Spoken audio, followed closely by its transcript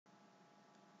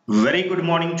Very good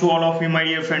morning to all of you, my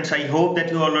dear friends. I hope that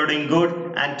you all are doing good.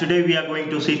 And today we are going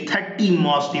to see 30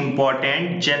 most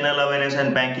important general awareness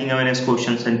and banking awareness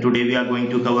questions. And today we are going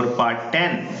to cover part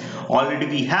 10. Already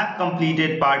we have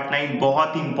completed part 9.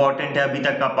 बहुत important है अभी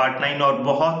तक का part 9 और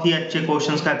बहुत ही अच्छे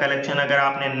questions का collection अगर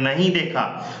आपने नहीं देखा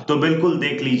तो बिल्कुल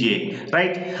देख लीजिए।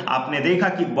 राइट, आपने देखा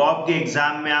कि बॉब के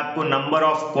एग्जाम में आपको नंबर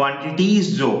ऑफ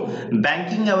क्वांटिटीज जो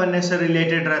बैंकिंग अवेयरनेस से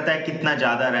रिलेटेड रहता है कितना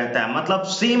ज्यादा रहता है। मतलब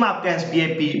सेम आपका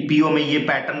एसबीआई पीओ में ये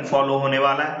पैटर्न फॉलो होने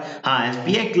वाला है। हाँ,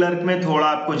 एसबीआई क्लर्क में थोड़ा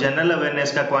आपको जनरल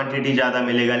अवेयरनेस का क्वांटिटी ज्यादा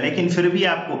मिलेगा, लेकिन फिर भी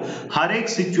आपको हर एक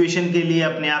सिचुएशन के लिए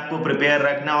अपने आप को प्रिपेयर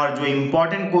रखना और जो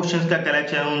इंपॉर्टेंट क्वेश्चंस का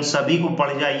कलेक्शन उन सभी को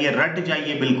पढ़ जाइए, रट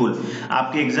जाइए। बिल्कुल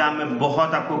आपके एग्जाम में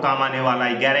बहुत आपको काम आने वाला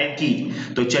है, गारंटी।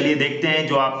 तो चलिए देखते हैं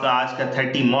जो आपका आज का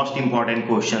 30 मोस्ट इंपॉर्टेंट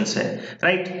क्वेश्चंस है।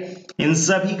 राइट, इन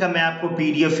सभी का मैं आपको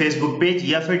पीडीएफ फेसबुक पेज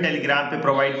या फिर टेलीग्राम पे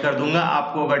प्रोवाइड कर दूंगा।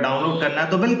 आपको अगर डाउनलोड करना है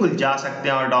तो बिल्कुल जा सकते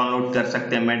हैं और डाउनलोड कर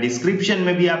सकते हैं। मैं डिस्क्रिप्शन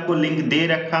में भी आपको लिंक दे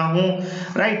रखा हूं।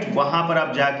 राइट, वहां पर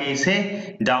आप जाके इसे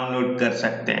डाउनलोड कर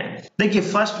सकते हैं। देखिए,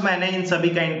 फर्स्ट मैंने इन सभी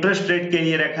का इंटरेस्ट रेट के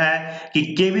लिए रखा है कि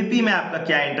केवीपी में आपका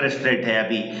क्या इंटरेस्ट रेट है।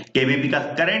 अभी केवीपी का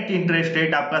करंट इंटरेस्ट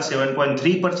रेट आपका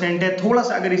 7.3% है। थोड़ा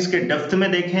सा अगर इसके डेप्थ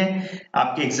में देखें,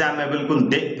 आपके एग्जाम में बिल्कुल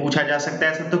पूछा जा सकता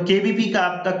है। तो केवीपी का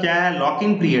आपका क्या है, लॉक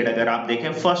इन पीरियड अगर आप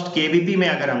देखें, फर्स्ट केवीपी में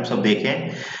अगर हम सब देखें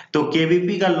तो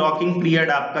केवीपी का लॉकिंग पीरियड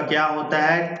आपका क्या होता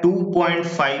है,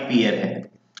 2.5 ईयर है।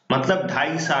 मतलब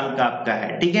 2.5 साल का आपका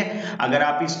है। ठीक है, अगर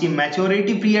आप इसकी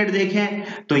मैच्योरिटी पीरियड देखें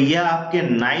तो यह आपके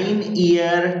 9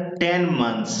 ईयर 10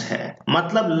 मंथ्स है।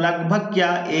 मतलब लगभग क्या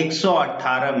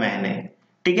 118 महीने।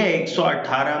 ठीक है,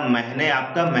 118 महीने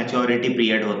आपका मैच्योरिटी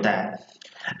पीरियड होता है।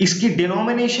 इसकी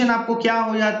डिनोमिनेशन आपको क्या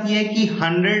हो जाती है कि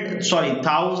 1000,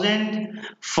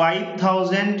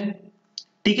 5000,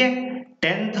 ठीक है,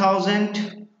 10,000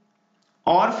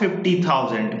 और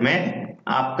 50,000 में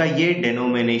आपका ये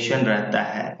डिनोमिनेशन रहता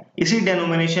है। इसी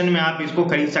डिनोमिनेशन में आप इसको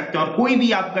खरीद सकते हैं और कोई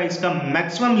भी आपका इसका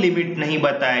मैक्सिमम लिमिट नहीं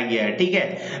बताया गया है। ठीक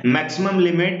है, maximum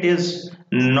limit is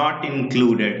not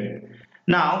included.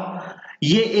 Now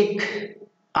ये एक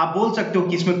आप बोल सकते हो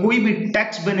कि इसमें कोई भी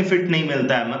टैक्स बेनिफिट नहीं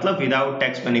मिलता है, मतलब विदाउट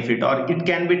टैक्स बेनिफिट, और it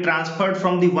can be transferred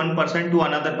from the one person to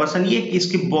another person. ये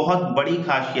इसकी बहुत बड़ी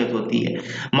खासियत होती है।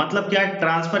 मतलब क्या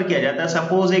ट्रांसफर किया जाता है,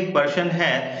 सपोज एक पर्सन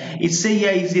है, इससे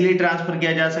यह इजीली ट्रांसफर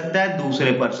किया जा सकता है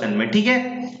दूसरे पर्सन में। ठीक है,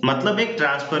 मतलब एक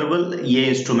ट्रांसफरेबल ये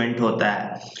इंस्ट्रूमेंट होता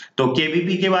है। तो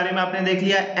केवीपी के बारे में आपने देख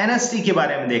लिया। एनएससी के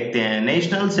बारे में देखते हैं,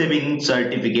 national saving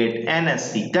certificate,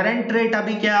 NSC. Current rate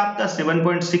अभी क्या आपका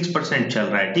 7.6% चल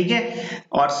रहा है। ठीक है,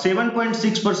 और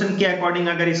 7.6% के अकॉर्डिंग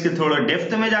अगर इसके थोड़ा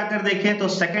डेप्थ में जाकर देखें तो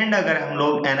सेकंड अगर हम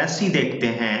लोग एनएससी देखते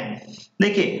हैं,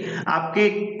 देखिए आपके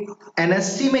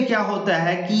एनएससी में क्या होता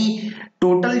है कि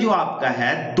टोटल जो आपका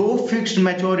है दो फिक्स्ड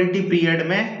मैच्योरिटी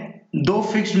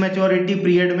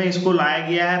पीरियड में इसको लाया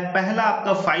गया है। पहला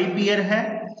आपका 5 ईयर है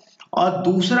और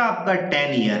दूसरा आपका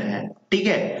 10 ईयर है। ठीक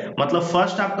है, मतलब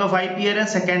फर्स्ट आपका 5 ईयर है,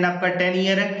 सेकंड आपका 10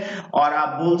 ईयर है। और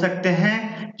आप बोल सकते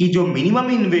हैं कि जो मिनिमम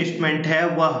इन्वेस्टमेंट है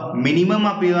वह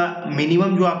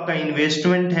मिनिमम जो आपका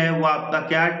इन्वेस्टमेंट है वो आपका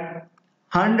क्या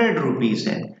 100 रुपीज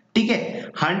है। ठीक है,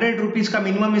 100 रुपीज का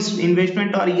मिनिमम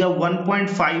इन्वेस्टमेंट और यह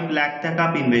 1.5 लाख तक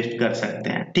आप इन्वेस्ट कर सकते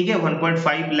हैं। ठीक है,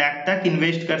 1.5 लाख तक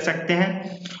इन्वेस्ट कर सकते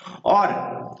हैं। और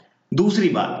दूसरी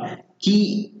बात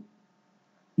कि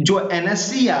जो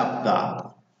एनएससी आपका,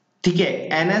 ठीक है,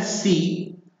 एनएससी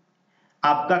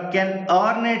आपका can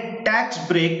earn A tax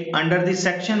break under the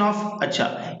section of,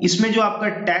 अच्छा इसमें जो आपका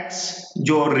टैक्स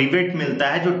जो रिबेट मिलता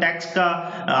है, जो टैक्स का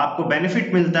आपको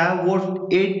बेनिफिट मिलता है वो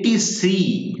 80C,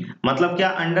 मतलब क्या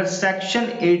under section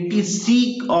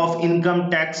 80C of income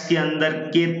tax के अंदर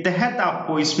के तहत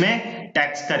आपको इसमें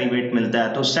टैक्स का रिबेट मिलता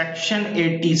है। तो सेक्शन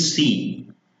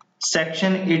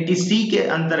 80C के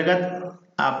अंतर्गत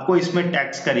आपको इसमें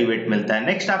टैक्स का रिबेट मिलता है।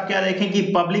 नेक्स्ट आप क्या देखें कि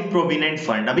पब्लिक प्रोविडेंट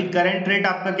फंड, अभी करंट रेट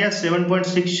आपका क्या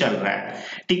 7.6 चल रहा है।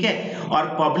 ठीक है, और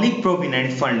पब्लिक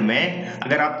प्रोविडेंट फंड में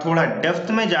अगर आप थोड़ा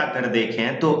डेप्थ में जाकर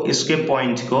देखें तो इसके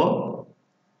पॉइंट को,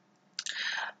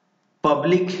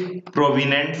 public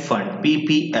provident fund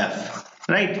PPF,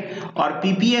 right, और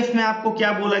पीपीएफ में आपको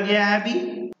क्या बोला गया है, अभी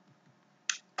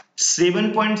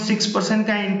 7.6%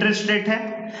 का इंटरेस्ट रेट है।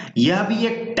 यह भी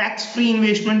एक टैक्स फ्री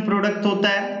इन्वेस्टमेंट प्रोडक्ट होता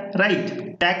है। Right,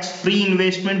 tax free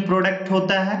investment product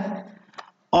होता है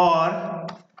और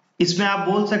इसमें आप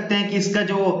बोल सकते हैं कि इसका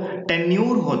जो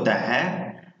टेन्यूर होता है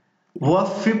वह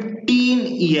 15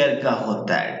 ईयर का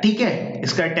होता है। ठीक है,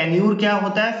 इसका टेन्यूर क्या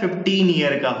होता है, 15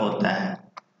 ईयर का होता है।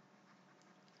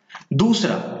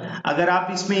 दूसरा, अगर आप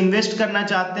इसमें इन्वेस्ट करना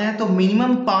चाहते हैं तो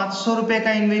मिनिमम 500 रुपए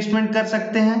का इन्वेस्टमेंट कर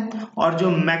सकते हैं और जो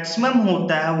मैक्सिमम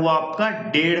होता है वो आपका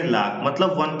 1.5 लाख,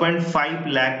 मतलब 1.5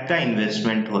 लाख का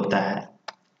इन्वेस्टमेंट होता है।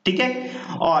 ठीक है,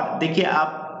 और देखिए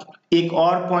आप एक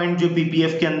और पॉइंट जो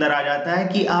पीपीएफ के अंदर आ जाता है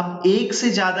कि आप एक से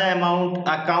ज्यादा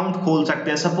अकाउंट खोल सकते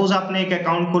हैं। सपोज आपने एक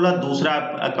अकाउंट खोला, दूसरा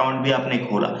अकाउंट भी आपने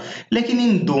खोला, लेकिन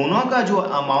इन दोनों का जो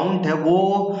अमाउंट है वो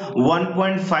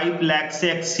 1.5 लाख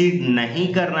से एक्सीड नहीं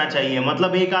करना चाहिए।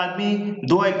 मतलब एक आदमी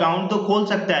दो अकाउंट तो खोल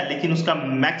सकता है, लेकिन उसका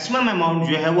मैक्सिमम अमाउंट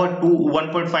जो है वो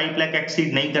 1.5 लाख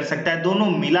एक्सीड नहीं कर सकता है। दोनों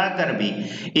मिलाकर भी,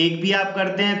 एक भी आप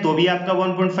करते हैं तो भी आपका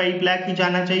 1.5 लाख ही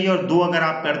जाना चाहिए, और दो अगर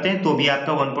आप करते हैं तो भी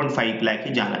आपका 1.5 लाख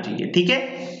ही जाना चाहिए। ठीक है,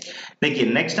 देखिए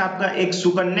नेक्स्ट आपका एक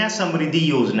सुकन्या समृद्धि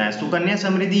योजना है। सुकन्या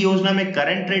समृद्धि योजना में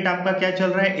करंट रेट आपका क्या चल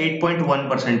रहा है,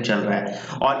 8.1% चल रहा है।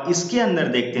 और इसके अंदर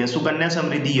देखते हैं सुकन्या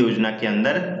समृद्धि योजना के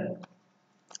अंदर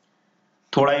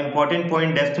थोड़ा इंपॉर्टेंट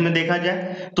पॉइंट डेप्थ में देखा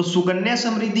जाए तो सुकन्या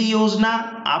समृद्धि योजना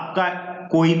आपका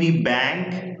कोई भी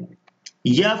बैंक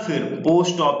या फिर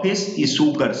पोस्ट ऑफिस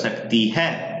इशू कर सकती है,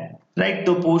 राइट।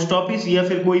 तो पोस्ट ऑफिस या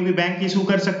फिर कोई भी बैंक इशू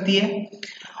कर सकती है।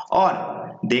 और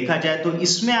देखा जाए तो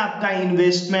इसमें आपका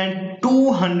इन्वेस्टमेंट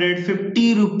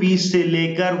 250 रुपीज से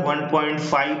लेकर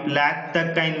 1.5 लाख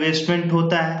तक का इन्वेस्टमेंट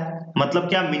होता है। मतलब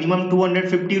क्या, मिनिमम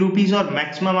 250 रुपीज और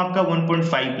मैक्सिमम आपका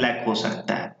 1.5 लाख हो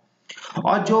सकता है।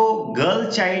 और जो गर्ल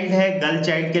चाइल्ड है, गर्ल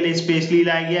चाइल्ड के लिए स्पेशली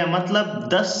लाया गया है, मतलब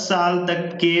 10 साल तक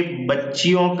के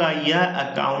बच्चियों का यह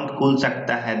अकाउंट खुल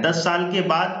सकता है, 10 साल के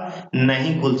बाद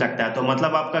नहीं खुल सकता है। तो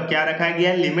मतलब आपका क्या रखा गया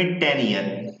है, लिमिट 10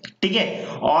 ईयर। ठीक है,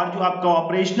 और जो आपका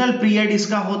ऑपरेशनल पीरियड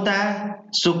इसका होता है,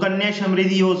 सुकन्या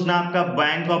समृद्धि योजना आपका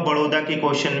बैंक ऑफ बड़ौदा के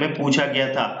क्वेश्चन में पूछा गया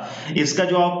था। इसका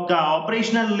जो आपका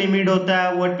ऑपरेशनल लिमिट होता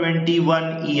है वो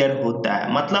 21 ईयर होता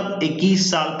है, मतलब 21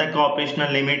 साल तक का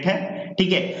ऑपरेशनल लिमिट है।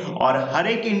 ठीक है, और हर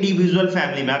एक इंडिविजुअल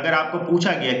फैमिली में अगर आपको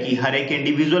पूछा गया कि हर एक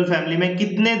इंडिविजुअल फैमिली में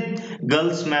कितने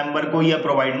गर्ल्स मेंबर को यह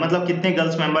प्रोवाइड, मतलब कितने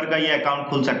गर्ल्स मेंबर का यह अकाउंट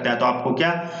खुल सकता है, तो आपको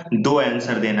क्या दो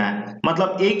आंसर देना है।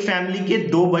 मतलब एक फैमिली के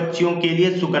दो बच्चियों के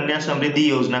लिए सुकन्या समृद्धि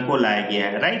योजना को लाया गया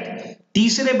है, राइट।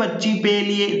 तीसरे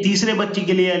बच्ची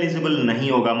के लिए एलिजिबल नहीं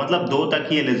होगा, मतलब दो तक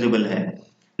ही एलिजिबल है।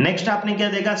 नेक्स्ट आपने क्या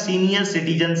देखा, senior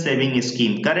citizen saving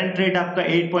scheme, current rate आपका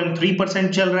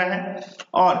 8.3% चल रहा है।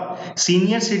 और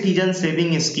सीनियर सिटीजन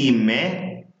सेविंग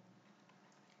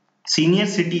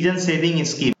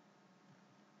स्कीम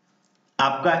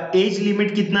आपका एज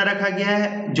लिमिट कितना रखा गया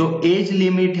है, जो एज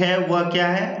लिमिट है वह क्या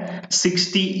है,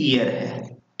 60 ईयर है।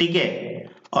 ठीक है,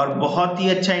 और बहुत ही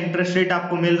अच्छा इंटरेस्ट रेट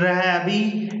आपको मिल रहा है अभी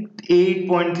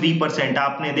 8.3%।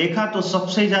 आपने देखा तो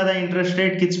सबसे ज्यादा इंटरेस्ट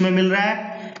रेट किस में मिल रहा है,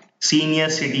 सीनियर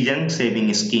सिटीजन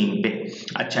सेविंग स्कीम पे।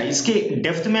 अच्छा, इसके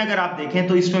डेप्थ में अगर आप देखें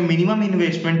तो इसमें मिनिमम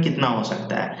इन्वेस्टमेंट कितना हो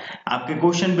सकता है, आपके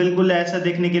क्वेश्चन बिल्कुल ऐसा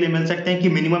देखने के लिए मिल सकते हैं कि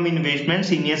minimum investment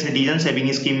senior citizen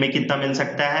saving scheme में कितना मिल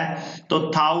सकता है, तो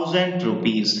 1000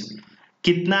 रुपीज।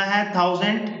 कितना है,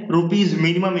 1000 रुपीज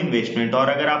मिनिमम इन्वेस्टमेंट। और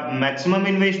अगर आप मैक्सिमम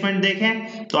इन्वेस्टमेंट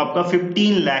देखें तो आपका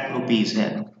 15 लाख रुपीज है,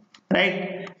 right.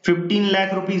 15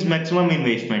 lakh rupees maximum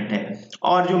investment है।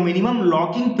 और जो मिनिमम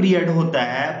लॉकिंग पीरियड होता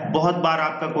है, बहुत बार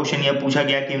आपका क्वेश्चन यह पूछा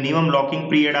गया कि मिनिमम लॉकिंग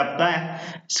पीरियड आपका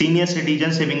सीनियर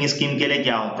सिटीजन सेविंग स्कीम के लिए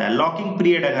क्या होता है। लॉकिंग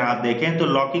पीरियड अगर आप देखें तो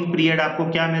लॉकिंग पीरियड आपको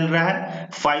क्या मिल रहा है,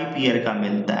 5 ईयर का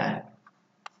मिलता है।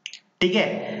 ठीक है,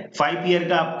 5 ईयर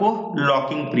का आपको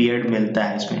लॉकिंग पीरियड मिलता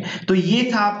है इसमें। तो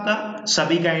ये था आपका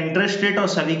सभी का इंटरेस्ट रेट, और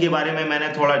सभी के बारे में मैंने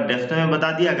थोड़ा डेप्थ में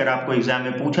बता दिया। अगर आपको एग्जाम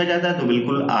में पूछा जाता है तो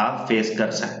बिल्कुल आप फेस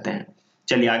कर सकते हैं।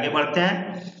 चलिए आगे बढ़ते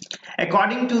हैं।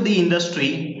 According to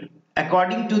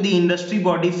the industry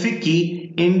body FICCI,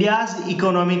 India's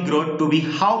economic growth to be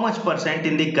how much %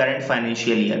 in the current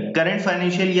financial year? Current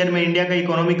financial year में इंडिया का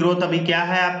इकोनॉमिक ग्रोथ अभी क्या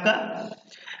है आपका,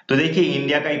 तो देखिए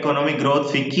इंडिया का इकोनॉमिक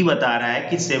ग्रोथ फिक्की बता रहा है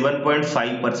कि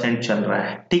 7.5% चल रहा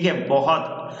है। ठीक है,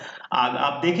 बहुत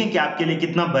आप देखें कि आपके लिए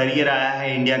कितना बैरियर आया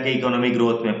है इंडिया के इकोनॉमिक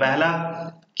ग्रोथ में। पहला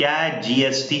क्या है,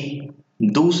 जीएसटी,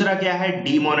 दूसरा क्या है,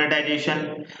 डीमोनेटाइजेशन,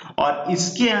 और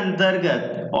इसके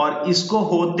अंतर्गत और इसको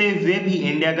होते हुए भी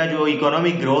इंडिया का जो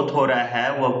इकोनॉमिक ग्रोथ हो रहा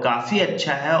है वो काफी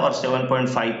अच्छा है और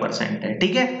 7.5% है।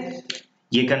 ठीक है,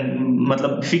 ये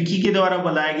मतलब फिक्की के द्वारा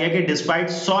बताया गया कि despite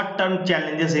short term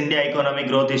challenges India economic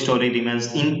growth story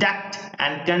remains intact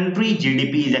and country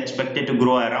GDP is expected to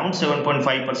grow around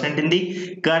 7.5% in the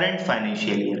current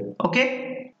financial year. Okay,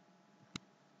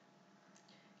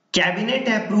 cabinet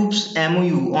approves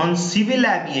MOU on civil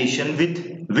aviation with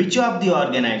which of the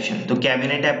organisation. तो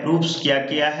cabinet approves क्या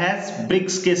किया है,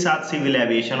 BRICS के साथ civil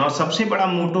aviation. और सबसे बड़ा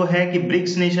मोटो है कि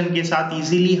ब्रिक्स नेशन के साथ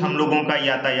इजीली हम लोगों का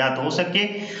यातायात हो सके,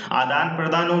 आदान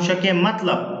प्रदान हो सके,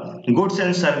 मतलब गुड्स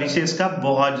एंड सर्विसेज का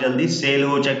बहुत जल्दी सेल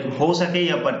हो सके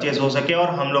या परचेज हो सके और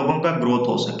हम लोगों का ग्रोथ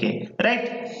हो सके, राइट।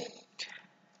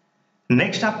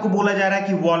 नेक्स्ट आपको बोला जा रहा है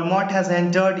कि Walmart has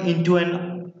entered into an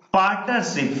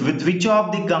partnership with which of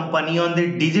the company on the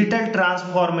digital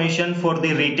transformation for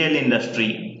the retail industry।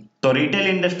 तो रिटेल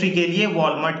इंडस्ट्री के लिए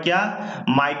वॉलमार्ट क्या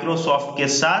माइक्रोसॉफ्ट के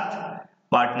साथ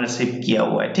पार्टनरशिप किया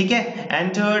हुआ है, ठीक है।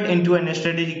 Entered into an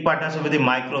strategic partnership with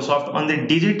Microsoft on the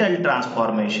digital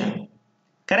transformation,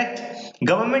 correct.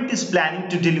 Government is planning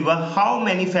to deliver how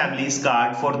many families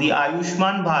card for the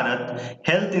Ayushman Bharat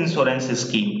health insurance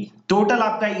scheme. Total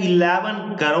आपका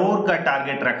 11 करोड़ का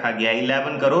टारगेट रखा गया है।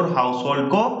 11 करोड़ हाउस होल्ड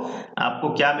को आपको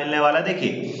क्या मिलने वाला,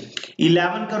 देखिए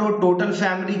 11 करोड़ टोटल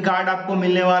फैमिली कार्ड आपको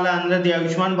मिलने वाला अंडर द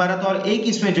आयुष्मान भारत। और एक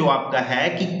इसमें जो आपका है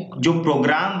कि जो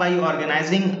प्रोग्राम बाय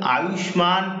ऑर्गेनाइजिंग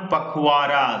आयुष्मान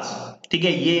पखवाराज, ठीक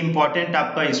है, ये इंपॉर्टेंट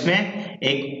आपका इसमें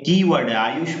एक कीवर्ड है,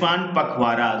 आयुष्मान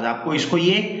पखवाराज, आपको इसको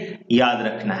ये याद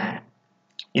रखना है।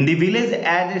 In the village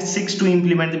as it six to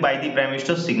implement by the prime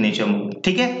minister signature move,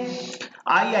 ठीक है।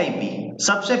 आईआईबी,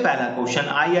 सबसे पहला क्वेश्चन,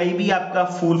 आईआईबी आपका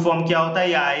फुल फॉर्म क्या होता है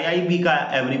या आईआईबी का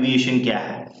एब्रिविएशन क्या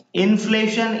है?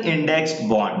 इन्फ्लेशन इंडेक्स्ड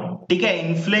बॉन्ड, ठीक है,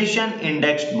 इन्फ्लेशन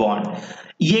इंडेक्स्ड बॉन्ड।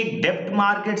 ये डेब्ट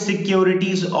market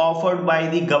securities offered by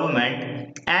the government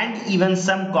and even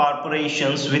some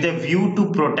corporations with a view to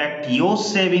protect your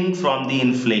saving from the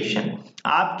inflation।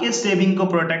 आपके सेविंग को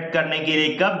प्रोटेक्ट करने के लिए,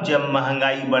 कब? जब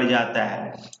महंगाई बढ़ जाता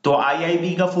है। तो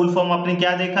आईआईबी का फुल फॉर्म आपने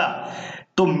क्या देखा?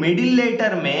 तो मिडिल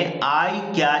लेटर में आई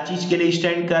क्या चीज के लिए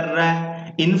स्टैंड कर रहा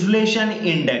है? Inflation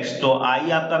index. तो आई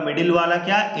आपका मिडिल वाला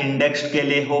क्या? इंडेक्स के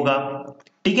लिए होगा,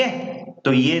 ठीक है।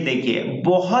 तो ये देखिए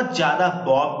बहुत ज्यादा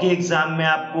बॉब के एग्जाम में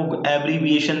आपको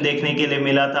एब्रिविएशन देखने के लिए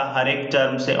मिला था हर एक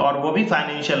टर्म से, और वो भी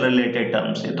फाइनेंशियल रिलेटेड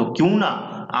टर्म से। तो क्यों ना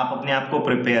आप अपने आप को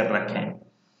प्रिपेयर रखें।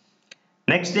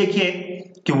 नेक्स्ट देखिए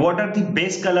कि what are the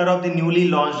base colour of the newly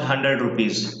launched 100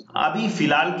 rupees. अभी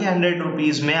फिलहाल के 100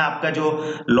 रुपीज में आपका जो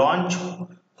लॉन्च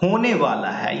होने वाला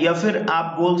है, या फिर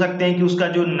आप बोल सकते हैं कि उसका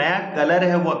जो नया कलर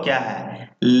है वो क्या है?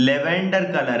 लेवेंडर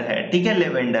कलर है, ठीक है,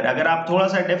 लेवेंडर। अगर आप थोड़ा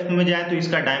सा डेप्थ में जाए तो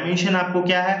इसका डायमेंशन आपको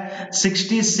क्या है?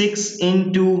 66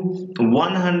 इंटू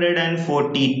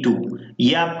 142,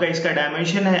 ये आपका इसका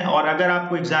डायमेंशन है। और अगर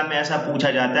आपको एग्जाम में ऐसा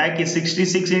पूछा जाता है कि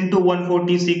 66 इंटू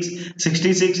 146,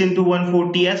 66 इंटू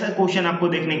 140, ऐसा क्वेश्चन आपको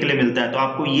देखने के लिए मिलता है, तो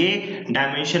आपको ये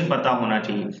डायमेंशन पता होना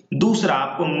चाहिए। दूसरा,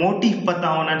 आपको मोटिव पता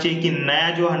होना चाहिए कि नया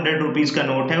जो 100 रुपीज का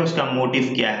नोट है उसका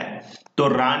मोटिव क्या है। तो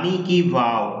रानी की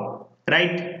वाव,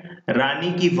 राइट,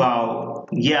 रानी की वाव,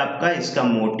 ये आपका इसका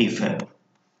मोटिव है,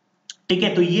 ठीक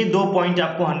है। तो ये दो पॉइंट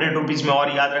आपको 100 रुपीज में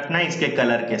और याद रखना है इसके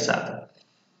कलर के साथ।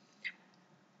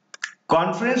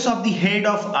 Conference of the head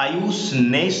of Ayush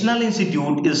national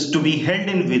institute is to be held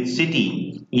in which city.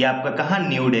 ये आपका कहां?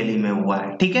 न्यू दिल्ली में हुआ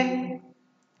है, ठीक है।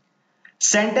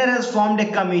 Center has formed a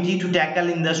committee to tackle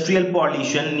industrial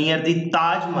pollution near the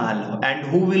Taj Mahal, and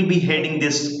who will be heading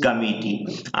this committee?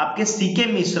 आपके C K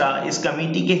Mishra इस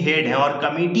कमेटी के हेड हैं, और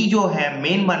कमेटी जो है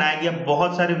मेन बनाया गया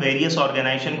बहुत सारे वेरियस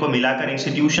ऑर्गेनाइजेशन को मिलाकर,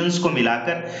 इंस्टीट्यूशंस को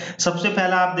मिलाकर। सबसे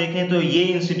पहला आप देखें तो ये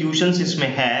इंस्टीट्यूशंस इसमें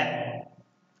है,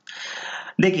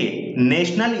 देखिए,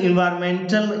 national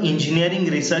environmental engineering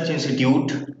research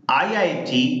institute,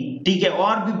 IIT, ठीक है,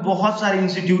 और भी बहुत सारे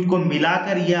इंस्टीट्यूट को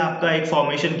मिलाकर यह आपका एक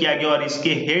फॉर्मेशन किया गया, और इसके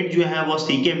हेड जो है वो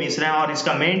सीके मिश्रा है। और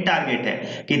इसका मेन टारगेट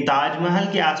है कि ताजमहल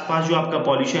के आसपास जो आपका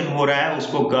पॉल्यूशन हो रहा है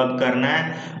उसको कर्ब करना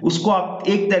है, उसको आप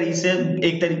एक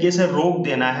तरीके से रोक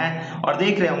देना है। और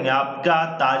देख रहे होंगे आपका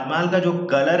ताजमहल का जो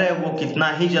कलर है वो कितना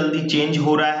ही जल्दी चेंज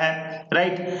हो रहा है,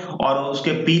 राइट, और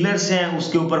उसके पिलर्स हैं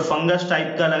उसके ऊपर फंगस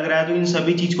टाइप का लग रहा है। तो इन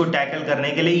सभी चीज को टैकल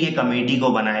करने के लिए ये कमेटी को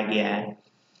बनाया गया है।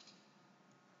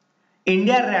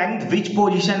 India ranked which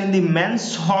position in the men's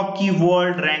hockey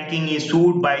world ranking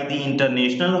issued by the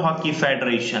International Hockey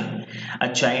Federation?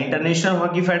 अच्छा, इंटरनेशनल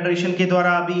हॉकी फेडरेशन के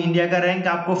द्वारा अभी इंडिया का रैंक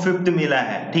आपको 5th मिला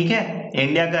है, ठीक है।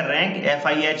 इंडिया का रैंक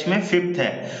FIH में 5th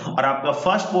है, और आपका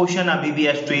फर्स्ट पोजीशन अभी भी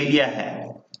ऑस्ट्रेलिया है।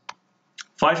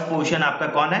 फर्स्ट पोजीशन आपका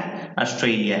कौन है?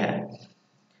 ऑस्ट्रेलिया है।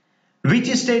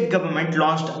 Which state government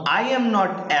launched I am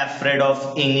not afraid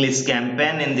of English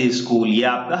campaign in the school? ये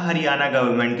आपका हरियाणा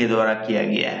गवर्नमेंट के द्वारा किया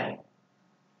गया है।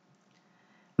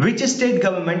 Which state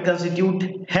government constitute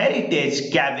heritage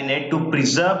cabinet to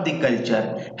preserve the culture?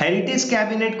 Heritage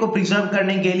cabinet को प्रिजर्व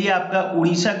करने के लिए आपका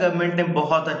उड़ीसा गवर्नमेंट ने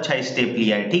बहुत अच्छा स्टेप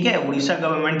लिया है, ठीक है। उड़ीसा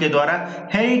गवर्नमेंट के द्वारा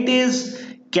heritage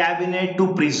cabinet to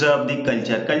preserve the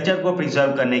culture, culture को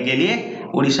प्रिजर्व करने के लिए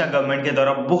उड़ीसा गवर्नमेंट के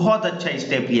द्वारा बहुत अच्छा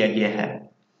स्टेप लिया गया है।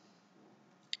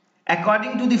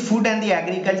 According to the Food and the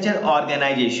Agriculture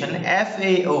Organization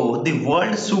 (FAO), the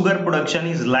world sugar production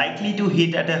is likely to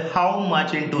hit at how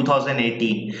much in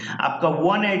 2018? आपका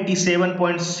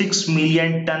 187.6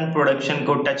 मिलियन टन प्रोडक्शन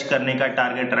को टच करने का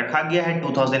टारगेट रखा गया है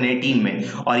 2018 में,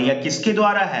 और यह किसके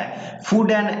द्वारा है?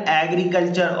 Food and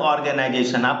agriculture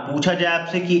organisation. आप पूछा जाए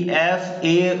आपसे कि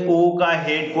FAO का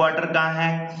हेडक्वार्टर कहाँ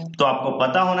है, तो आपको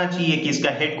पता होना चाहिए कि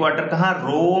इसका हेडक्वार्टर कहाँ?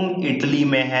 रोम, इटली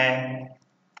में है,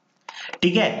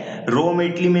 ठीक है। रोम,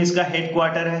 इटली में इसका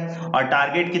हेडक्वार्टर है, और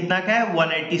टारगेट कितना का है?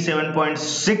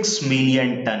 187.6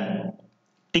 मिलियन टन।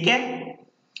 ठीक है।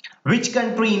 Which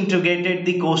country integrated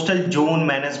the coastal zone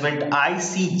management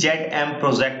ICZM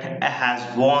project has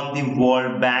won the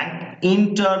World Bank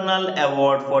Internal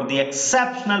Award for the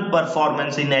exceptional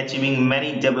performance in achieving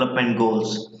many development goals?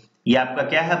 ये आपका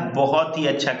क्या है, बहुत ही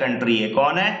अच्छा कंट्री है।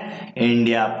 कौन है?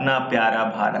 इंडिया, अपना प्यारा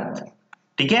भारत।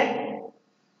 ठीक है।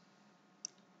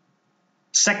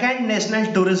 Second national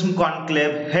tourism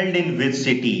conclave held in which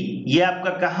city? ये आपका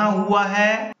कहां हुआ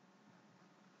है?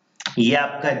 ये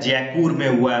आपका जयपुर में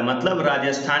हुआ है, मतलब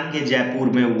राजस्थान के जयपुर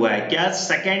में हुआ है। क्या?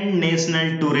 Second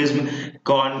national tourism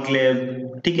conclave.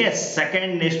 ठीक है,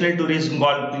 सेकेंड नेशनल टूरिज्म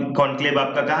कॉन्क्लेव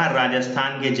आपका कहां?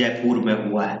 राजस्थान के जयपुर में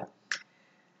हुआ है।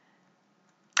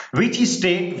 Which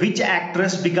state, which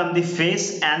actress become the face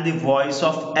and the voice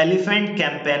of elephant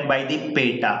campaign by the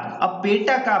PETA? अब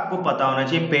PETA का आपको पता होना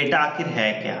चाहिए, PETA आखिर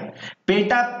है क्या?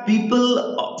 PETA People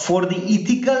for the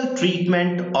Ethical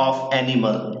Treatment of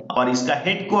Animal, और इसका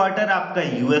हेडक्वार्टर आपका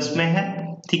यूएस में है।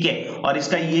 ठीक है, और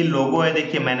इसका ये लोगो है,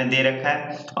 देखिए मैंने दे रखा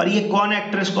है। और ये कौन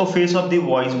एक्ट्रेस को फेस ऑफ द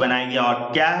वॉइस बनाया गया,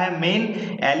 और क्या है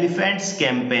मेन? Elephants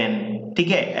campaign. ठीक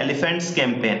है, एलिफेंट्स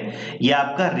कैंपेन, ये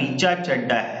आपका रीचा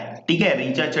चड्डा है। ठीक है,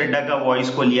 रीचा चड्डा का वॉइस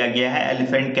को लिया गया है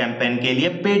एलिफेंट कैंपेन के लिए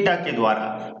पेटा के द्वारा।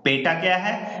 पेटा क्या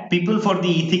है? People for the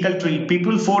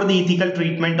ethical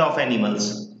treatment of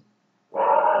animals.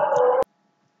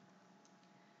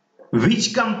 Which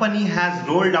company has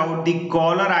rolled out the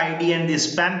caller ID and the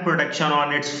spam protection on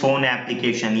its phone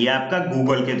application? ये आपका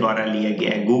गूगल के द्वारा लिया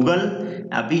गया है। गूगल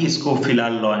अभी इसको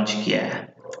फिलहाल लॉन्च किया है।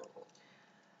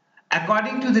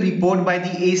 According to the report by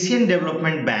the Asian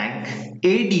Development Bank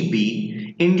 (ADB),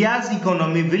 India's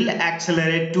economy will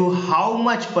accelerate to how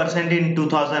much % in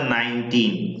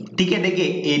 2019? ठीक है, देखिए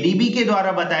ADB के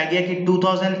द्वारा बताया गया कि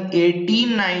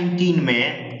 2018-19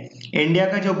 में इंडिया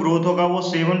का जो ग्रोथ होगा वो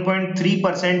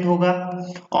 7.3% होगा,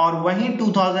 और वहीं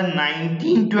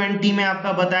 2019-20 में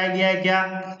आपका बताया गया है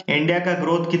क्या? इंडिया का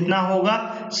ग्रोथ कितना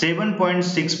होगा?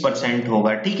 7.6%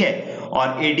 होगा। ठीक है, और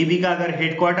ADB का अगर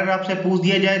हेडक्वार्टर आपसे पूछ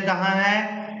दिया जाए कहाँ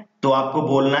है, तो आपको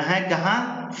बोलना है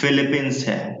कहाँ? फिलीपींस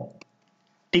है।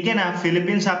 ठीक है ना,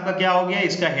 फिलीपींस आपका क्या हो गया?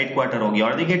 इसका हेडक्वार्टर हो गया।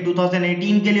 और देखिए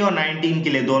 2018 के लिए और 19 के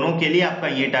लिए, दोनों के लिए आपका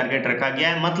ये टारगेट रखा गया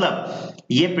है। मतलब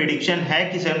ये प्रेडिक्शन है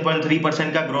कि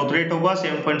 7.3% का ग्रोथ रेट होगा,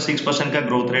 7.6% का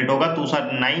ग्रोथ रेट होगा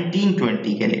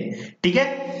 2019-20 के लिए। ठीक है।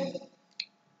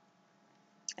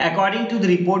 According to the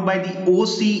report by the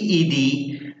OECD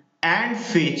and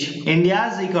Fitch,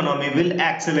 India's economy will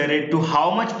accelerate to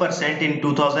how much % in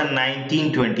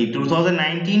 2019-20?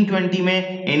 2019-20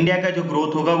 में इंडिया का जो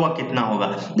ग्रोथ होगा वह कितना होगा?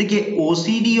 देखिए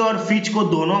OECD और फिच को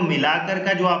दोनों मिलाकर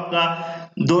का जो आपका,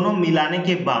 दोनों मिलाने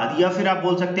के बाद, या फिर आप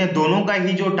बोल सकते हैं दोनों का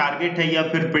ही जो टारगेट है या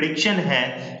फिर प्रेडिक्शन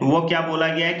है, वो क्या बोला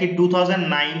गया है कि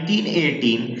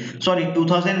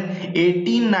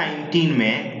 2018-19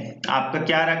 में आपका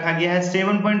क्या रखा गया है?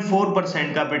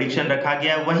 7.4% का प्रेडिक्शन रखा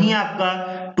गया है। वहीं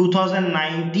आपका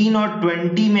 2019 और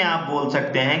 20 में आप बोल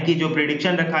सकते हैं कि जो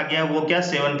प्रेडिक्शन रखा गया है वो क्या?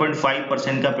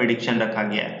 7.5% का प्रेडिक्शन रखा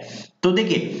गया है। तो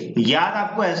देखिए याद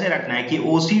आपको ऐसे रखना है कि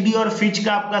ओसीडी और फिच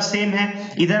का आपका सेम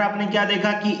है। इधर आपने क्या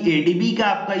देखा कि एडीबी का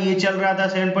आपका ये चल रहा था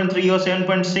 7.3 और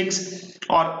 7.6,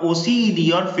 और ओसीडी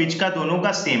और फिच का दोनों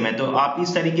का सेम है। तो आप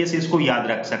इस तरीके से इसको याद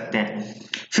रख सकते हैं।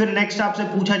 फिर नेक्स्ट आपसे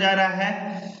पूछा जा रहा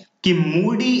है कि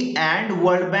मूडी एंड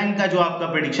वर्ल्ड बैंक का जो आपका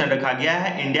प्रेडिक्शन रखा गया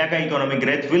है, इंडिया का economic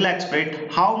growth will expect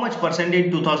how much % इन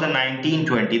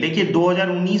 2019-20? देखिए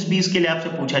 2019-20 के लिए आपसे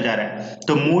पूछा जा रहा है,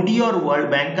 तो मूडी और वर्ल्ड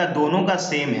बैंक का दोनों का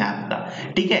सेम है आपका।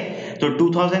 ठीक है, तो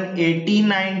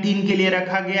 2018-19 के लिए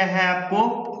रखा गया है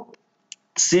आपको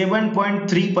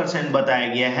 7.3% बताया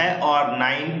गया है, और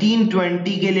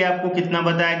 19-20 के लिए आपको कितना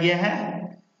बताया गया है?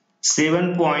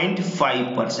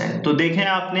 7.5%। तो देखें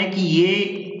आपने कि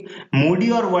ये मूडी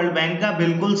और वर्ल्ड बैंक का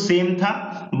बिल्कुल सेम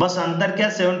था, बस अंतर क्या?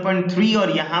 7.3,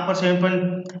 और यहाँ पर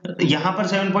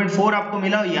 7.4 आपको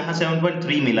मिला और यहाँ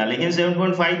 7.3 मिला, लेकिन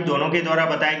 7.5 दोनों के द्वारा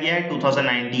बताया गया है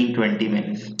 2019-20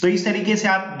 में। तो इस तरीके से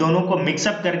आप दोनों को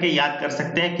मिक्सअप करके याद कर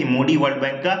सकते हैं कि मूडी वर्ल्ड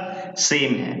बैंक का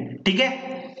सेम है। ठीक है।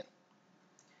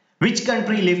 Which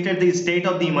country lifted the state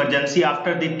of the emergency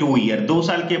after the 2 year? 2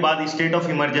 साल के बाद स्टेट ऑफ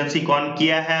इमरजेंसी कौन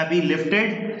किया है अभी लिफ्टेड?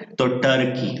 तो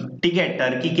टर्की। ठीक है,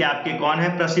 टर्की के आपके कौन है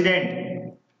प्रेसिडेंट?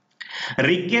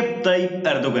 रिसेप Tayyip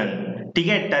Erdogan. ठीक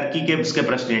है, टर्की के इसके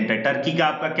प्रेसिडेंट है। टर्की का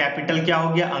आपका कैपिटल क्या हो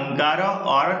गया? अंकारा,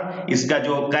 और इसका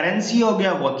जो करेंसी हो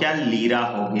गया वो क्या? लीरा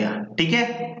हो गया। ठीक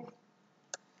है।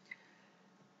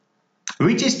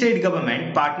 Which state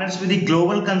government partners with the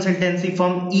global consultancy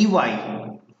firm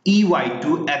EY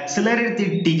to accelerate the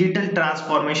digital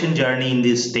transformation journey in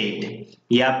this state?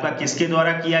 ये आपका किसके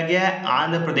द्वारा किया गया है?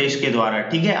 आंध्र प्रदेश के द्वारा।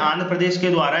 ठीक है, आंध्र प्रदेश के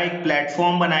द्वारा एक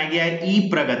प्लेटफॉर्म बनाया गया है ई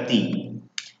प्रगति।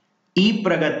 ई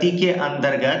प्रगति के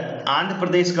अंतर्गत आंध्र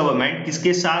प्रदेश गवर्नमेंट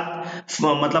किसके साथ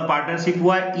मतलब पार्टनरशिप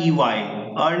हुआ है? EY,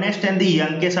 Ernest and the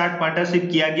young के साथ पार्टनरशिप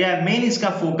किया गया है। मेन इसका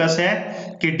फोकस है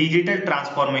कि डिजिटल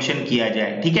ट्रांसफॉर्मेशन किया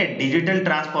जाए, ठीक है। डिजिटल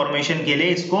ट्रांसफॉर्मेशन के लिए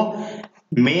इसको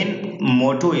मेन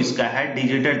मोटो इसका है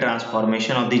digital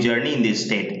transformation of the journey in this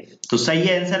state. तो सही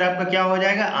आंसर आपका क्या हो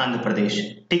जाएगा? आंध्र प्रदेश,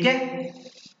 ठीक है।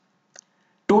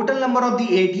 Total number of the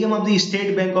ATM of the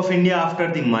state bank of India after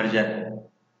the merger.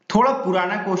 थोड़ा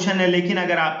पुराना क्वेश्चन है, लेकिन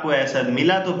अगर आपको ऐसा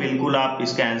मिला तो बिल्कुल आप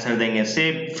इसका आंसर देंगे। से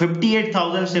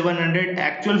 58,700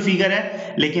 एक्चुअल फिगर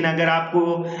है, लेकिन अगर आपको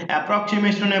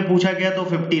अप्रोक्सीमेशन में पूछा गया तो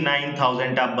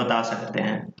 59,000 आप बता सकते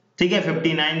हैं, ठीक है।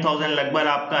 59,000 लगभग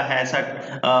आपका है ऐसा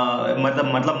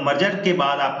मतलब मर्जर के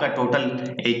बाद आपका टोटल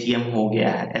ATM हो गया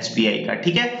है SBI का,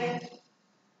 ठीक है।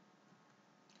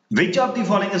 Which of the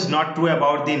following is not true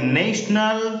about the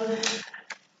National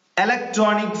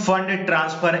electronic fund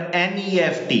transfer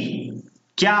NEFT?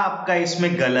 क्या आपका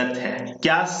इसमें गलत है?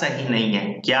 क्या सही नहीं है?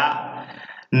 क्या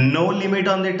no limit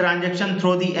on the transaction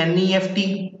through the NEFT?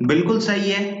 बिल्कुल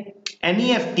सही है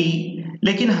NEFT,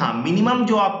 लेकिन हाँ मिनिमम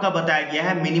जो आपका बताया गया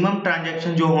है, मिनिमम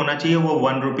ट्रांजैक्शन जो होना चाहिए वो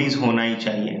 1 रुपीज होना ही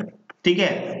चाहिए, ठीक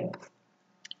है।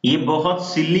 ये बहुत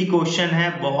सिली क्वेश्चन है,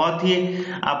 बहुत ही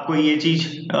आपको ये चीज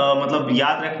मतलब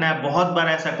याद रखना है। बहुत बार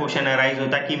ऐसा क्वेश्चन अराइज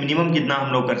होता है कि मिनिमम कितना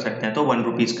हम लोग कर सकते हैं, तो 1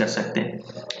 रुपीज कर सकते हैं।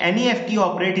 NEFT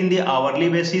operate in the hourly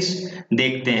basis,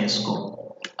 देखते हैं इसको,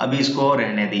 अभी इसको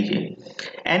रहने दीजिए।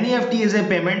 NEFT is a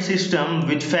payment system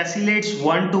which facilitates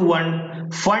 1-to-1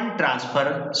 fund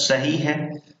transfer, सही है।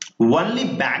 Only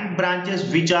bank branches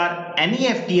which are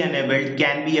NEFT enabled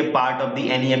can be a part of the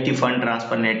NEFT fund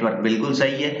transfer network, बिल्कुल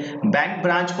सही है। बैंक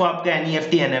ब्रांच को आपका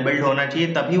NEFT enabled होना चाहिए,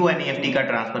 तभी वो NEFT का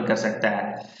ट्रांसफर कर सकता है।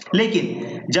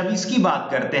 लेकिन जब इसकी बात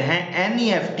करते हैं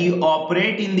NEFT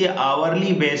operate in the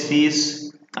hourly basis,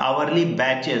 hourly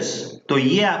batches, तो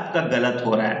ये आपका गलत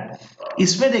हो रहा है।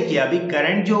 इसमें देखिए अभी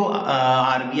करंट जो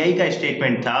RBI का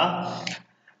स्टेटमेंट था,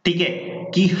 ठीक है,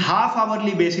 कि हाफ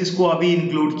आवरली बेसिस को अभी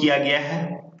इंक्लूड किया गया है,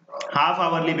 हाफ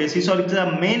आवरली बेसिस। और इसका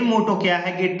मेन मोटो क्या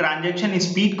है कि ट्रांजैक्शन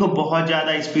स्पीड को बहुत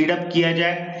ज्यादा स्पीड अप किया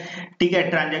जाए, ठीक है,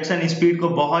 ट्रांजैक्शन स्पीड को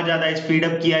बहुत ज्यादा स्पीड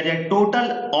अप किया जाए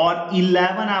टोटल। और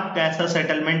 11 आपका ऐसा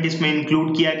सेटलमेंट इसमें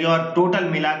इंक्लूड किया गया, और टोटल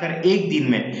मिलाकर एक दिन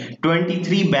में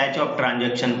 23 बैच ऑफ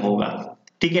ट्रांजैक्शन होगा,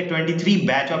 ठीक है। 23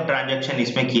 बैच ऑफ ट्रांजैक्शन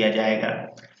इसमें किया जाएगा,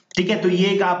 ठीक है। तो ये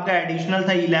एक आपका एडिशनल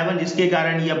था 11, जिसके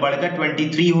कारण यह बढ़कर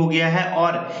 23 हो गया है,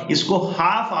 और इसको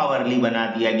हाफ आवरली बना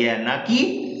दिया गया, ना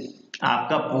कि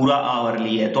आपका पूरा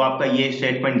आवरली है। तो आपका ये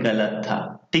स्टेटमेंट गलत था,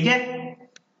 ठीक है।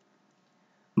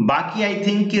 बाकी आई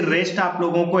थिंक कि रेस्ट आप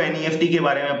लोगों को NEFT के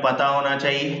बारे में पता होना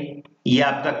चाहिए। ये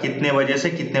आपका कितने बजे से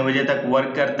कितने बजे तक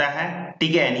वर्क करता है,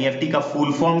 ठीक है। NEFT का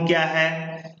फुल फॉर्म क्या है,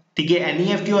 ठीक है।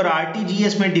 NEFT और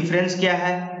RTGS में डिफरेंस क्या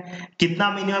है, कितना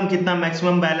मिनिमम कितना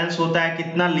मैक्सिमम बैलेंस होता है,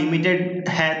 कितना लिमिटेड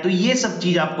है, तो ये सब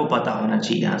चीज आपको पता होना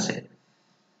चाहिए यहां से।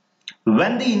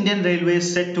 When the Indian Railway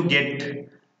is set to get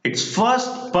its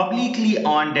first publicly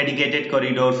on dedicated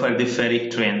corridor for the ferry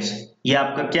trains, ये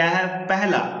आपका क्या है?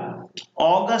 पहला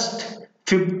अगस्त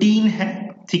 15 है,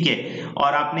 ठीक है।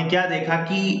 और आपने क्या देखा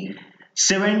कि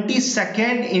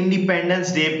 72nd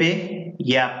इंडिपेंडेंस डे पे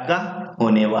ये आपका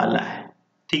होने वाला है,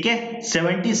 ठीक है।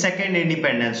 72nd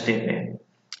इंडिपेंडेंस डे पे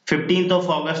 15th of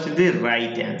August is the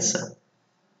right answer.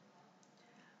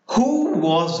 Who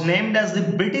was named as the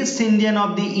British Indian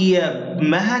of the Year?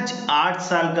 महज 8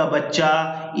 साल का बच्चा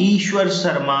ईश्वर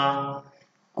शर्मा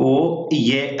को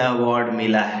ये अवार्ड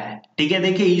मिला है, ठीक है।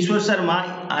 देखिए ईश्वर Sharma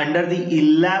under the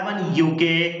 11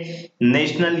 UK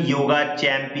national yoga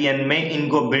champion में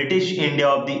इनको British India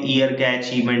of the year का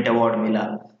अचीवमेंट अवार्ड मिला।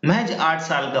 महज 8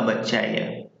 साल का बच्चा है ये,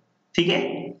 ठीक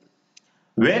है।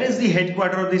 Where is the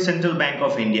headquarter of the central bank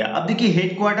of India? अब देखिए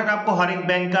हेडक्वार्टर आपको हर एक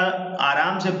बैंक का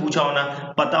आराम से पूछा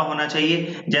होना पता होना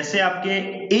चाहिए। जैसे आपके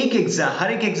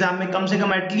हर एक एग्जाम में कम से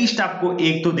कम एटलीस्ट आपको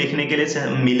एक तो देखने के लिए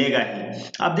मिलेगा ही।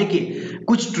 अब देखिए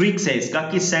कुछ ट्रिक्स है इसका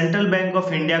कि सेंट्रल बैंक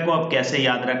ऑफ इंडिया को आप कैसे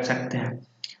याद रख सकते हैं।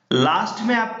 लास्ट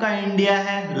में आपका इंडिया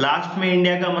है, लास्ट में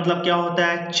इंडिया का मतलब क्या होता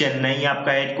है? चेन्नई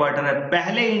आपका हेडक्वार्टर है।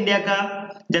 पहले इंडिया का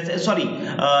जैसे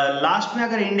लास्ट में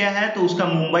अगर इंडिया है तो उसका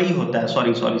मुंबई होता है,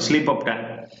 sorry slip of tongue.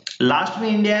 Last में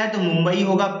इंडिया है तो मुंबई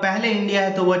होगा, पहले इंडिया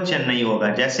है तो वह चेन्नई होगा।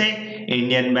 जैसे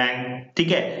इंडियन बैंक,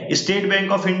 ठीक है, स्टेट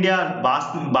बैंक ऑफ इंडिया,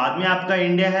 बाद में आपका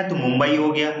इंडिया है तो मुंबई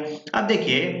हो गया।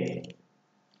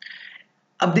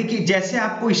 अब देखिए जैसे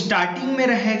आपको स्टार्टिंग में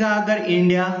रहेगा अगर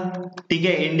इंडिया, ठीक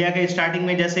है, इंडिया के स्टार्टिंग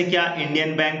में जैसे क्या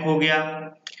इंडियन बैंक हो गया,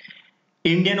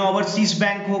 इंडियन ओवरसीज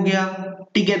बैंक हो गया,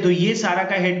 ठीक है। तो ये सारा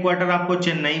का हेडक्वार्टर आपको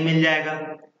चेन्नई मिल जाएगा।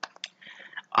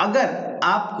 अगर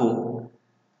आपको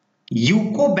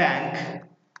यूको बैंक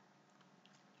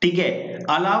ठीक है।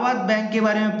 इलाहाबाद बैंक के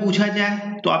बारे में पूछा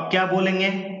जाए तो आप क्या बोलेंगे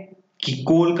कि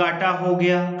कोलकाता हो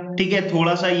गया। ठीक है,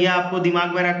 थोड़ा सा ये आपको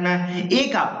दिमाग में रखना है।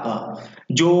 एक आपका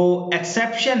जो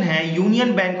एक्सेप्शन है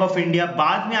यूनियन बैंक ऑफ इंडिया,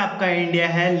 बाद में आपका इंडिया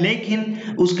है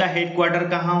लेकिन उसका हेडक्वार्टर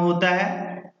कहाँ होता है,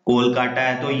 कोलकाता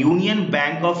है। तो यूनियन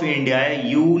बैंक ऑफ इंडिया है,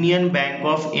 यूनियन बैंक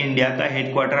ऑफ इंडिया का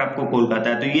हेडक्वार्टर आपको कोलकाता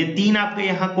है। तो ये तीन आपके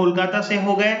यहाँ कोलकाता से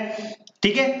हो गए।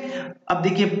 ठीक है, अब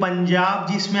देखिए पंजाब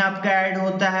जिसमें आपका ऐड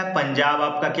होता है, पंजाब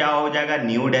आपका क्या हो जाएगा,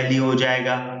 न्यू दिल्ली हो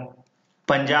जाएगा।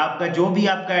 पंजाब का जो भी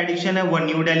आपका एडिशन है वो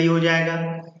न्यू दिल्ली हो जाएगा।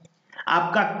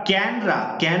 आपका कैनरा,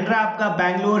 कैनरा आपका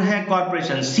बैंगलोर है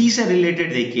कॉर्पोरेशन, सी से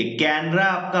रिलेटेड देखिए, कैनरा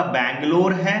आपका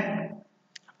बैंगलोर है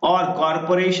और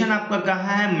कॉर्पोरेशन आपका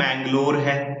कहाँ है, मैंगलोर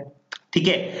है। ठीक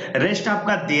है, रेस्ट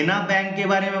आपका देना बैंक के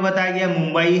बारे में बताया गया,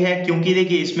 मुंबई है, क्योंकि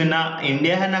देखिए इसमें ना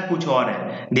इंडिया है ना कुछ और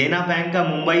है। देना बैंक का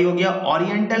मुंबई हो गया।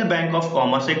 ओरिएंटल बैंक ऑफ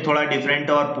कॉमर्स एक थोड़ा डिफरेंट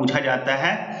और पूछा जाता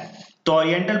है, तो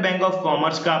ओरिएंटल बैंक ऑफ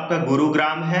कॉमर्स का आपका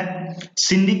गुरुग्राम है।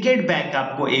 सिंडिकेट बैंक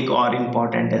आपको एक और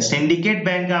इंपॉर्टेंट है, सिंडिकेट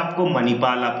बैंक का आपको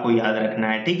मणिपाल आपको याद रखना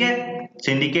है। ठीक है,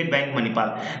 सिंडिकेट बैंक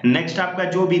मणिपाल। नेक्स्ट आपका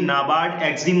जो भी नाबार्ड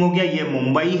एक्सिम हो गया, ये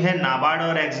मुंबई है, नाबार्ड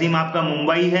और एक्सिम आपका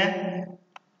मुंबई है।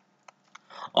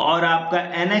 और आपका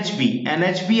एनएचबी,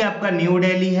 एनएचबी आपका न्यू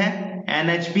दिल्ली है,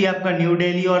 एनएचबी आपका न्यू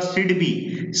दिल्ली। और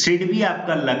सिडबी, सिडबी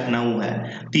आपका लखनऊ है।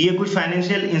 तो ये कुछ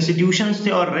फाइनेंशियल इंस्टीट्यूशंस थे।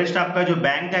 और रेस्ट आपका जो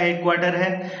बैंक का हेडक्वार्टर है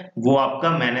वो आपका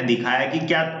मैंने दिखाया कि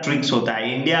क्या ट्रिक्स होता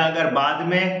है। इंडिया अगर बाद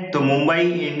में तो मुंबई,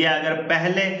 इंडिया अगर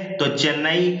पहले तो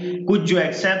चेन्नई। कुछ जो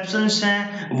एक्सेप्शंस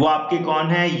हैं वो आपके कौन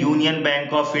है, union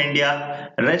bank of India.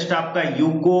 Rest आपका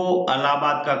यूको,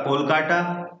 इलाहाबाद का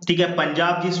कोलकाता। ठीक है,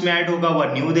 पंजाब जिसमें ऐड होगा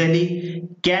वह न्यू दिल्ली।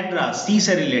 कैनरा सी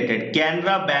से रिलेटेड,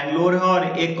 कैनरा बैंगलोर है और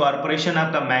एक कॉर्पोरेशन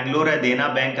आपका मैंगलोर है। देना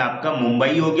बैंक आपका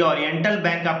मुंबई हो गया। ओरिएंटल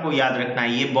बैंक आपको याद रखना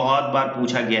है, ये बहुत बार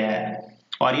पूछा गया है।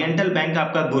 ओरिएंटल बैंक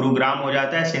आपका गुरुग्राम हो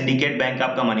जाता है, सिंडिकेट बैंक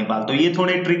आपका मणिपाल। तो ये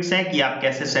थोड़े ट्रिक्स हैं कि आप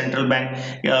कैसे सेंट्रल बैंक,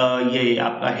 ये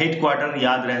आपका हेडक्वार्टर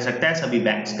याद रह सकता है सभी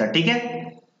बैंक्स का। ठीक है,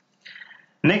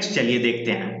 नेक्स्ट चलिए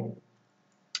देखते हैं।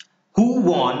 Who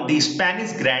won the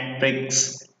Spanish Grand Prix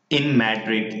in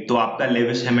Madrid? तो आपका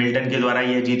लेविस हैमिल्टन के द्वारा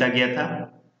यह जीता गया था।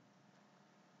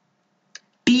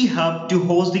 T-Hub to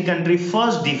host the country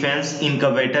first defense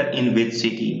incubator in which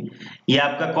city? ये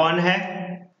आपका कौन है,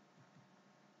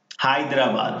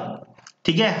 हैदराबाद।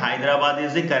 ठीक है, Hyderabad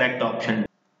is the correct option.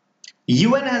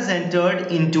 UN has entered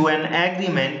into an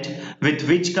agreement with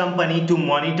which company to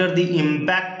monitor the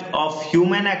impact of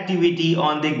human activity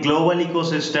on the global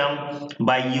ecosystem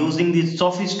by using the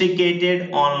sophisticated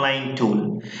online tool?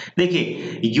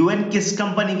 देखिए UN किस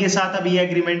company के साथ अभी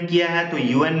agreement किया है, तो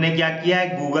UN ने क्या किया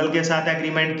है, गूगल के साथ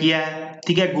एग्रीमेंट किया है।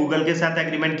 ठीक है, गूगल के साथ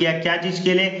एग्रीमेंट किया, क्या चीज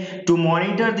के लिए, to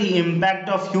monitor the impact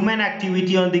of human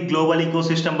activity on the global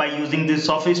ecosystem by using the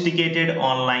sophisticated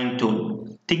online tool.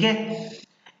 ठीक है,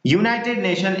 यूनाइटेड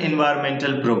नेशन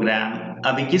एनवायरमेंटल प्रोग्राम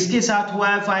अभी किसके साथ हुआ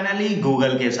है, फाइनली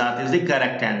गूगल के साथ इज द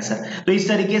करेक्ट आंसर। तो इस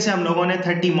तरीके से हम लोगों ने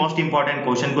 30 मोस्ट इंपॉर्टेंट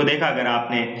क्वेश्चन को देखा। अगर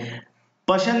आपने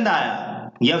पसंद आया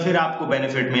या फिर आपको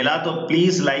बेनिफिट मिला तो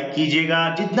प्लीज लाइक कीजिएगा,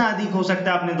 जितना अधिक हो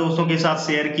सकता है अपने दोस्तों के साथ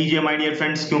शेयर कीजिए माय डियर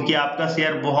फ्रेंड्स, क्योंकि आपका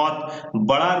शेयर बहुत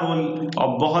बड़ा रोल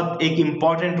और बहुत एक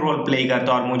इंपॉर्टेंट रोल प्ले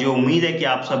करता है और मुझे उम्मीद है कि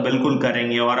आप सब बिल्कुल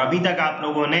करेंगे। और अभी तक आप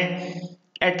लोगों ने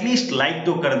एटलीस्ट लाइक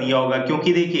तो कर दिया होगा,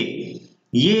 क्योंकि देखिए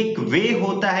ये एक वे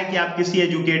होता है कि आप किसी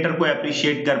एजुकेटर को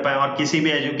अप्रिशिएट कर पाए, और किसी भी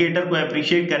एजुकेटर को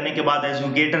अप्रिशिएट करने के बाद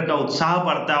एजुकेटर का उत्साह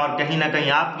बढ़ता है और कहीं ना कहीं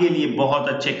आपके लिए बहुत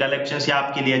अच्छे कलेक्शंस या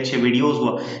आपके लिए अच्छे वीडियोस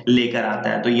वो लेकर आता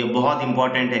है। तो ये बहुत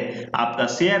इंपॉर्टेंट है, आपका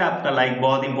शेयर आपका लाइक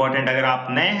बहुत इंपॉर्टेंट। अगर आप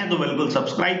नए हैं तो बिल्कुल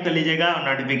सब्सक्राइब कर लीजिएगा और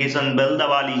नोटिफिकेशन बेल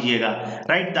दबा लीजिएगा,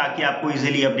 राइट, ताकि आपको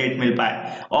इजीली अपडेट मिल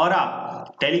पाए। और आप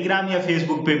टेलीग्राम या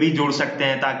फेसबुक पे भी जुड़ सकते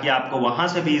हैं ताकि आपको वहां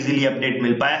से भी इजीली अपडेट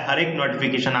मिल पाए, हर एक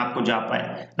नोटिफिकेशन आपको जा पाए,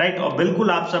 राइट। और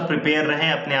बिल्कुल आप सब प्रिपेयर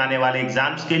रहें अपने आने वाले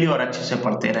एग्जाम्स के लिए और अच्छे से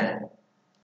पढ़ते रहें।